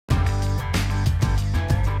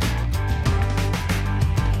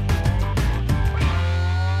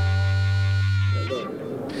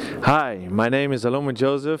Hi, my name is Aloma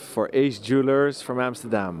Joseph for Ace Jewelers from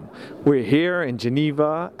Amsterdam. We're here in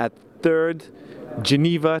Geneva at 3rd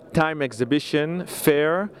Geneva Time Exhibition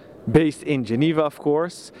Fair, based in Geneva, of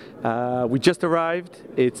course. We just arrived.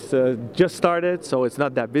 It's just started, so it's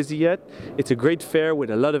not that busy yet. It's a great fair with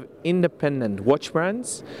a lot of independent watch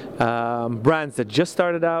brands, brands that just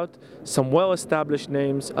started out, some well-established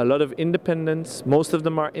names, a lot of independents. Most of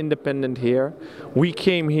them are independent here. We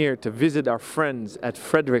came here to visit our friends at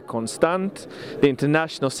Frederick Constant. The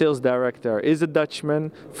international sales director is a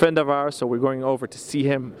Dutchman, friend of ours, so we're going over to see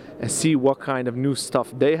him and see what kind of new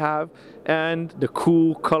stuff they have. And the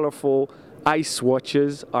cool, colorful ice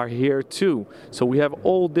watches are here too. So we have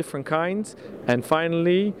all different kinds. And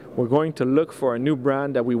finally, we're going to look for a new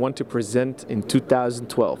brand that we want to present in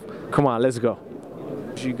 2012. Come on, let's go.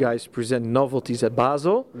 You guys present novelties at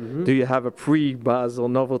Basel. Do you have a pre-Basel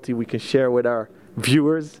novelty we can share with our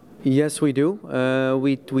viewers? Yes, we do.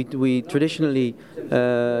 We traditionally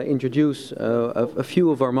introduce a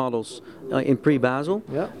few of our models in pre-Basel,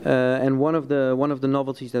 and one of the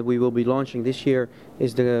novelties that we will be launching this year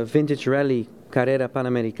is the Vintage Rally Carrera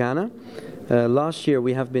Panamericana. Last year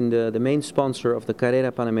we have been the main sponsor of the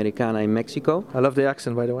Carrera Panamericana in Mexico. I love the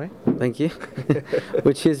accent, by the way. Thank you.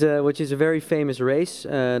 which is a very famous race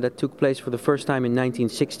that took place for the first time in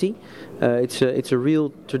 1960. It's a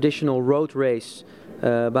real traditional road race.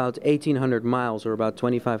 About 1,800 miles, or about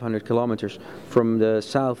 2,500 kilometers, from the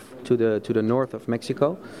south to the north of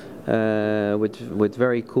Mexico, with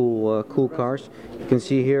very cool cars. You can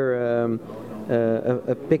see here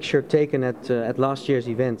a picture taken at last year's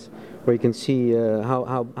event, where you can see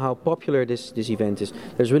how popular this event is.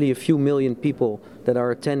 There's really a few million people that are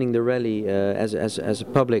attending the rally as a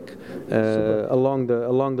public along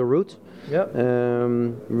the route.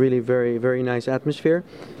 Really very nice atmosphere.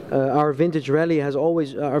 Our vintage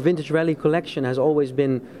rally collection has always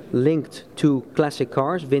been linked to classic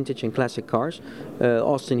cars, vintage and classic cars.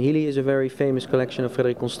 Austin Healey is a very famous collection of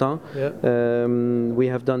Frederick Constant. We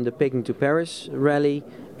have done the Peking to Paris rally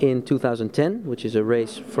in 2010, which is a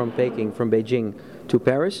race from Beijing to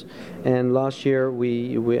Paris. And last year,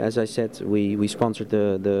 we as I said, we sponsored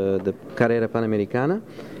the Carrera Panamericana.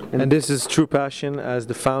 And this is true passion, as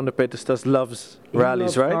the founder Peter Stas loves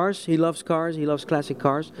rallies, right? Cars. He loves cars. He loves classic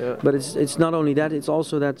cars. But it's not only that. It's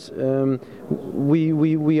also that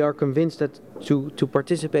we are convinced that to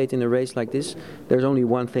participate in a race like this, there's only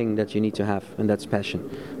one thing that you need to have, and that's passion.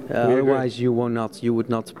 Otherwise, you would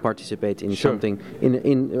not participate in something.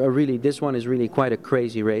 This one is really quite a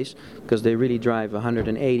crazy race, because they really drive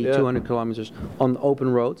 180, 200 kilometers on open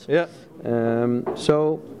roads.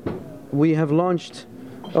 So we have launched.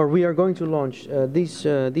 Or we are going to launch these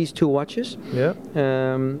two watches.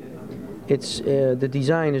 The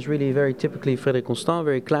design is really very typically Frederick Constant,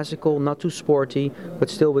 very classical, not too sporty, but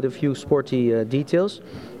still with a few sporty details.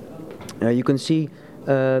 You can see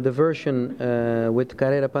the version with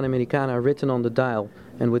Carrera Panamericana written on the dial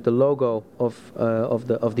and with the logo of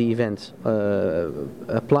the event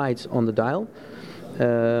applied on the dial.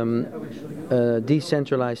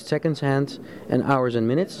 Decentralized seconds hand and hours and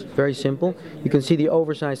minutes, very simple. You can see the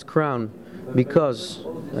oversized crown, because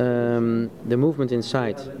the movement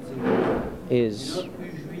inside is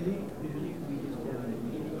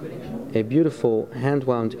a beautiful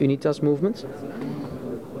hand-wound Unitas movement.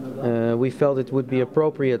 We felt it would be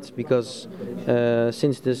appropriate because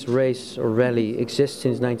since this race or rally exists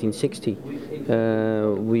since 1960,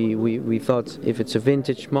 we thought if it's a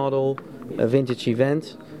vintage model, a vintage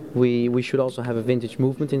event, we should also have a vintage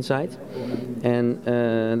movement inside, and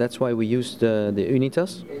that's why we used the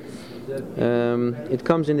Unitas. It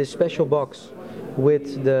comes in this special box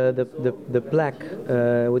with the plaque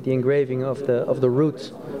with the engraving of the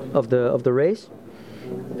route of the race,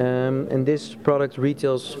 and this product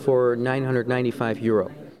retails for €995.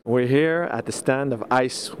 We're here at the stand of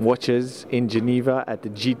ice watches in Geneva at the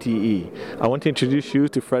GTE. I want to introduce you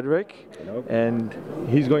to Frederick. Hello. And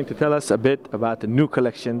he's going to tell us a bit about the new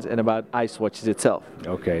collections and about ice watches itself.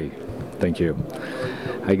 Okay, thank you.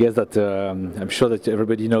 I guess that I'm sure that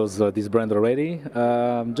everybody knows this brand already.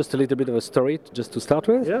 Just a little bit of a story just to start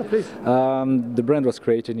with. Yeah, please. The brand was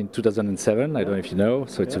created in 2007, I don't know if you know,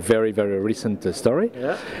 so it's a very recent story.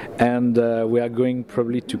 And we are going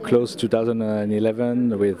probably to close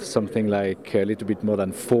 2011 with something like a little bit more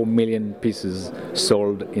than 4 million pieces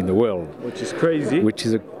sold in the world. Which is crazy. Which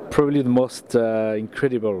is probably the most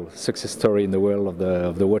incredible success story in the world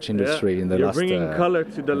of the watch industry in the You're last. bringing color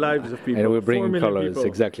to the lives of people. And we're bringing colors, people.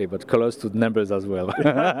 exactly, but colors to numbers as well.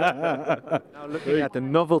 Now looking at the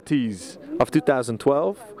novelties of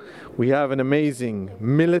 2012. We have an amazing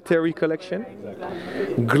military collection.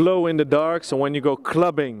 Glow in the dark, so when you go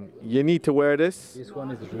clubbing, you need to wear this. This one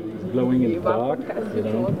is glowing in the dark, you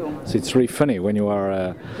know. So it's really funny when you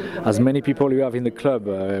are, as many people you have in the club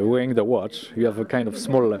wearing the watch, you have a kind of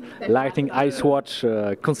small lighting ice watch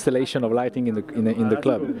constellation of lighting in the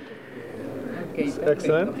club.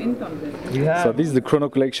 Excellent. So this is the Chrono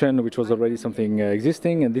collection, which was already something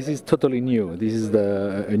existing, and this is totally new. This is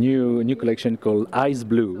a new collection called Ice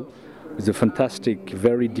Blue. It's a fantastic,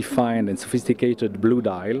 very defined and sophisticated blue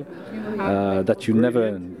dial that you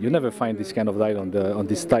never find this kind of dial on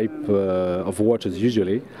this type of watches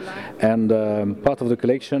usually. And part of the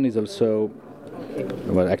collection is also,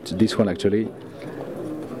 well, this one actually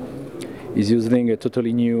is using a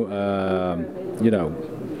totally new,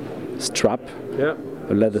 strap,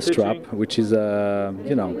 a leather strap, which is,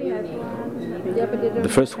 the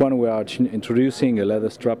first one we are introducing a leather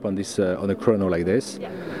strap on this on a chrono like this.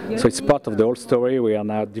 So it's part of the whole story we are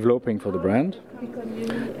now developing for the brand,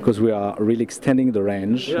 because we are really extending the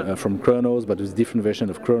range from chronos, but with different versions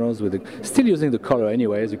of chronos, still using the color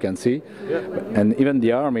anyway, as you can see. And even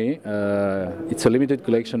the army, it's a limited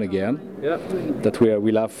collection again that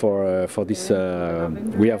we'll have for this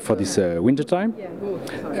winter time.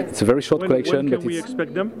 It's a very short collection, when but can we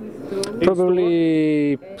expect them?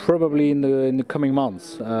 Probably in the coming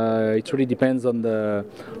months. It really depends on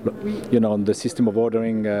on the system of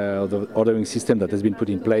ordering, the ordering system that has been put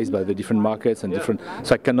in place by the different markets and different.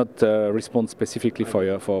 So I cannot respond specifically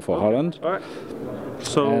for Holland. All right.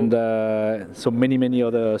 So so many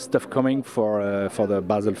other stuff coming for the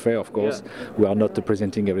Basel Fair, of course. We are not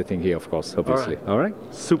presenting everything here, of course, obviously. All right.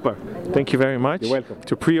 Super. Thank you very much. You're welcome.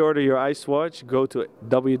 To pre-order your ice watch, go to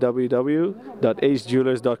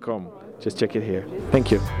www.acejewelers.com. Just check it here.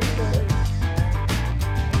 Thank you.